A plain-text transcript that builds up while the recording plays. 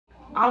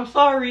I'm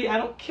sorry, I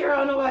don't care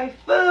how nobody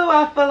feel.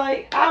 I feel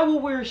like I will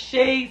wear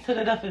shades to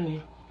the death of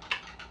me.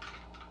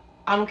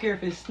 I don't care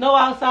if it's snow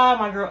outside.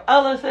 My girl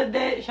Ella said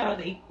that. Shout out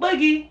to A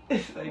Boogie.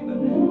 It's like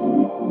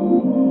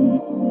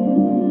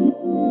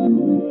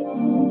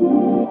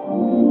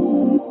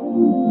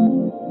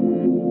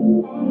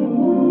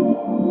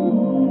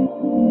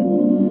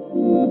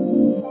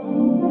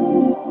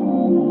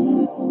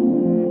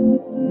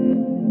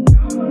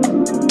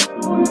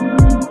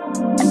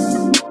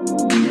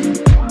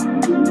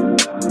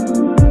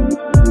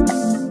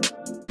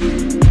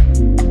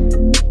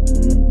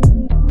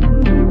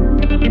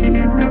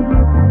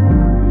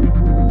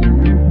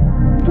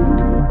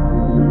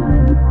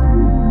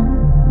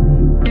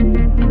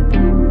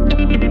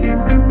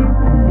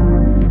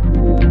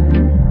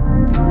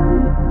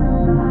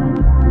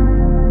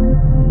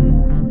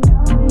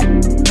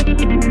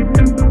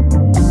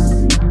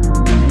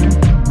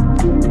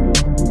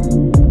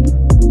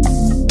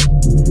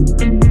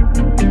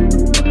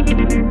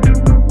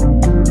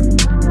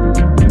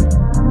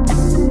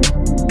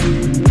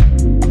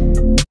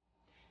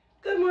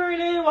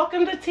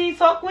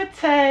Talk with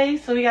Tay.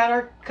 So we got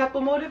our cup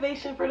of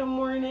motivation for the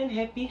morning.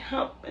 Happy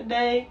hump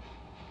day.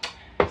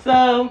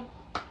 So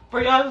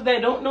for y'all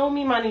that don't know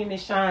me, my name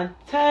is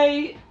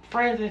Tay.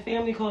 Friends and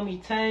family call me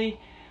Tay.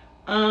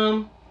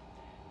 So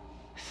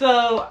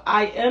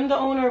I am the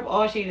owner of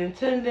All Shade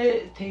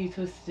Intended, Tay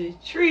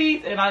Twisted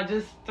Treats, and I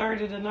just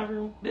started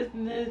another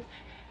business,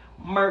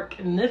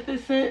 Marketing and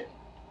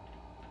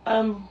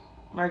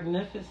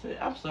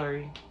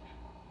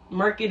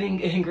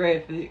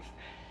Graphics.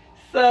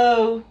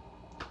 So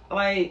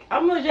like,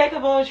 I'm a jack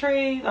of all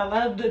trades. I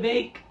love to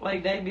bake.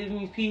 Like, that gives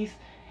me peace.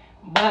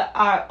 But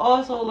I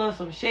also love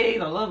some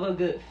shades. I love a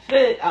good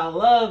fit. I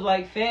love,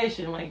 like,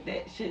 fashion. Like,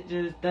 that shit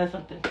just does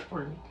something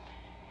for me.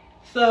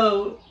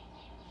 So,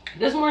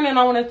 this morning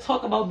I want to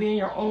talk about being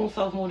your own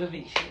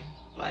self-motivation.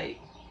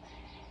 Like,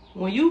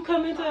 when you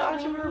come into the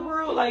entrepreneur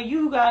world, like,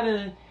 you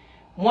gotta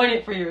want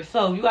it for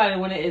yourself. You gotta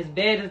want it as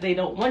bad as they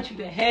don't want you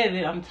to have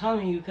it. I'm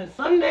telling you. Because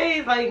some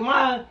days, like,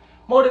 my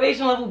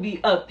motivation level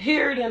be up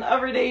here, then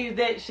other days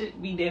that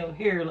should be down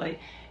here. Like,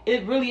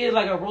 it really is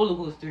like a roller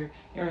coaster.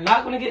 You're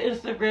not going to get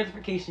instant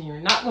gratification.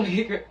 You're not going to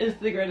get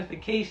instant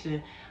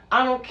gratification.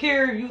 I don't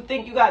care if you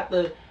think you got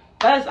the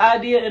best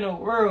idea in the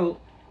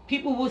world.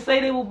 People will say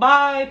they will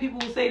buy. People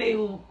will say they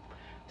will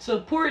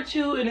support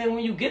you. And then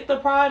when you get the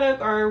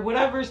product or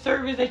whatever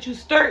service that you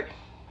start,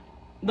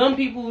 them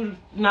people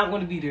not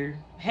going to be there.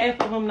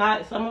 Half of them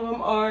not. Some of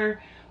them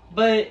are.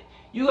 But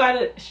you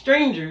gotta,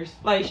 strangers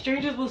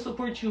will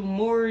support you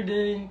more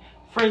than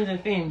friends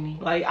and family.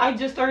 Like, I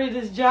just started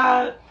this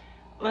job,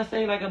 let's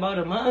say like about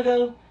a month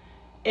ago,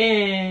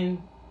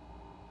 and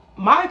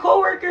my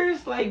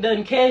coworkers like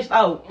done cashed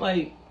out,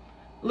 like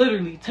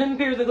literally 10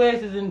 pairs of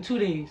glasses in 2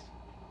 days.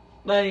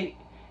 Like,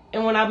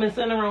 and when I've been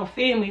sitting around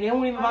family, they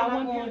don't even buy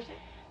one.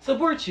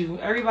 Support you.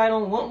 Everybody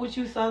don't want what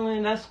you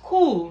selling. That's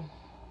cool,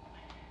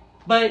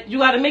 but you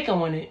gotta make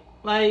them want it.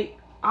 Like,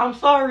 I'm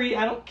sorry,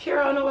 I don't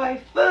care how nobody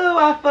feel.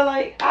 I feel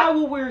like I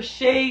will wear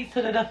shades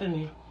to the death of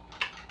me.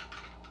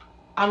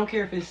 I don't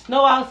care if it's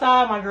snow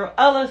outside. My girl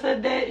Ella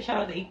said that.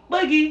 Shout out to A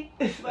Boogie.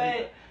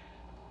 But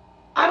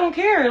I don't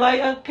care. Like,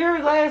 a pair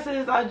of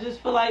glasses, I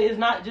just feel like it's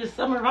not just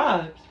summer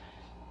vibes.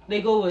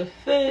 They go with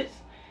fits.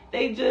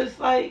 They just,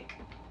 like,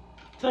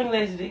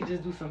 sunglasses, they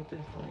just do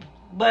something for me.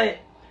 But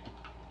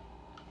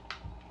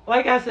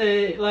like I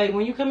said, like,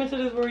 when you come into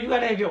this world, you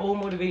gotta have your own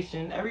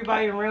motivation.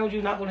 Everybody around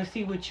you not gonna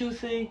see what you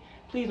see.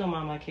 Please don't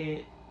mind my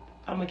cat.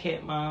 I'm a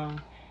cat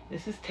mom.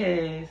 This is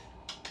Taz.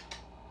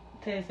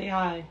 Taz, say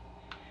hi.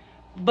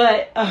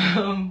 But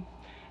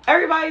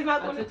everybody's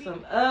not gonna. I took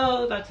some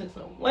L's. I took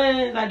some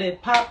wins. I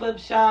did pop-up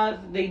shops.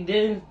 They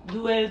didn't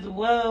do as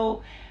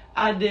well.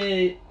 I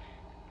did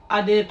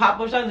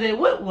pop-up shops that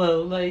went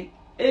well. Like,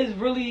 it's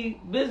really,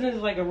 business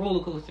is like a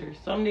roller coaster.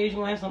 Some days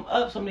you're gonna have some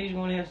ups. Some days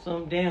you're gonna have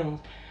some downs.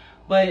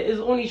 But it's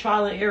only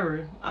trial and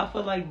error. I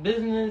feel like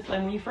business,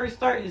 like when you first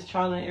start, it's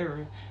trial and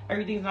error.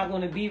 Everything's not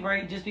going to be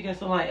right. Just because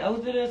somebody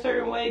else did it a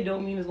certain way,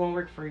 don't mean it's going to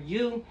work for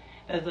you.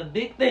 That's a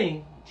big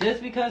thing.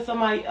 Just because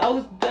somebody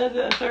else does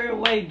it a certain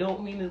way,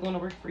 don't mean it's going to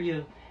work for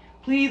you.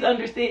 Please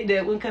understand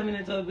that when coming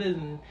into a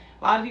business.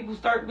 A lot of people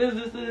start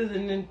businesses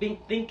and then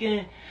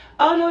thinking,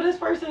 oh no, this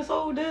person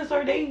sold this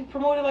or they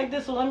promoted like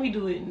this, so let me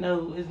do it.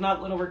 No, it's not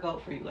going to work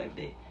out for you like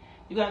that.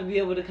 You got to be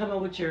able to come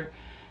up with your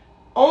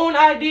own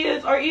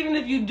ideas, or even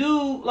if you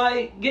do,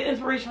 like, get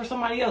inspiration from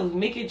somebody else,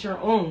 make it your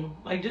own.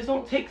 Like, just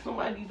don't take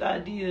somebody's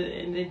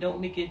idea and then don't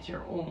make it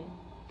your own.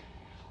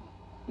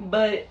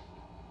 But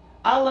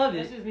I love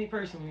it. That's just me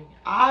personally.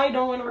 I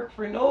don't want to work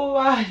for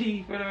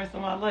nobody for the rest of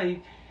my life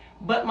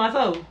but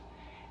myself.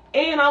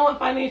 And I want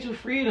financial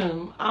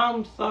freedom.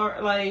 I'm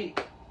sorry,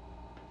 like,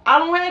 I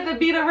don't want to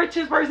be the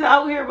richest person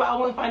out here, but I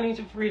want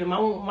financial freedom. I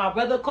want my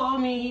brother call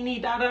me, he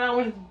need da-da-da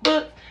on his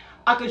books,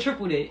 I could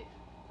triple that.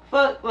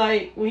 Fuck,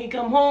 like, when he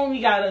come home,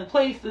 he got a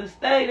place to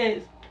stay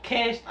that's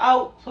cashed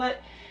out.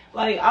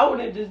 Like, I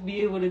want to just be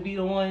able to be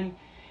the one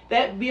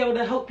that be able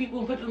to help people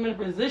and put them in a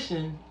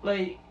position.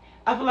 Like,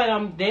 I feel like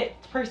I'm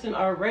that person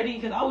already,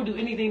 because I would do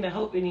anything to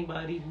help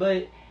anybody,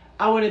 but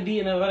I want to be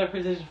in a better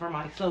position for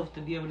myself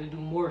to be able to do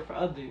more for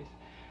others.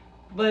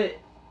 But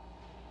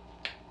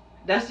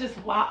that's just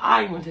why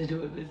I want to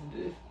do a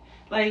business.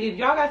 Like, if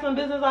y'all got some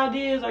business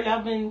ideas or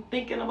y'all been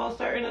thinking about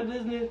starting a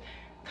business,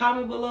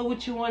 comment below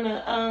what you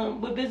wanna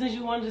what business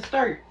you want to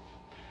start.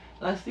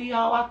 Let's see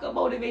how I can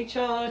motivate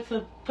y'all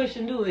to push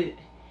and do it.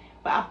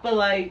 But I feel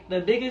like the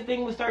biggest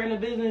thing with starting a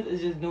business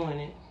is just doing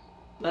it.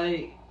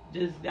 Like,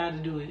 just gotta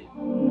do it.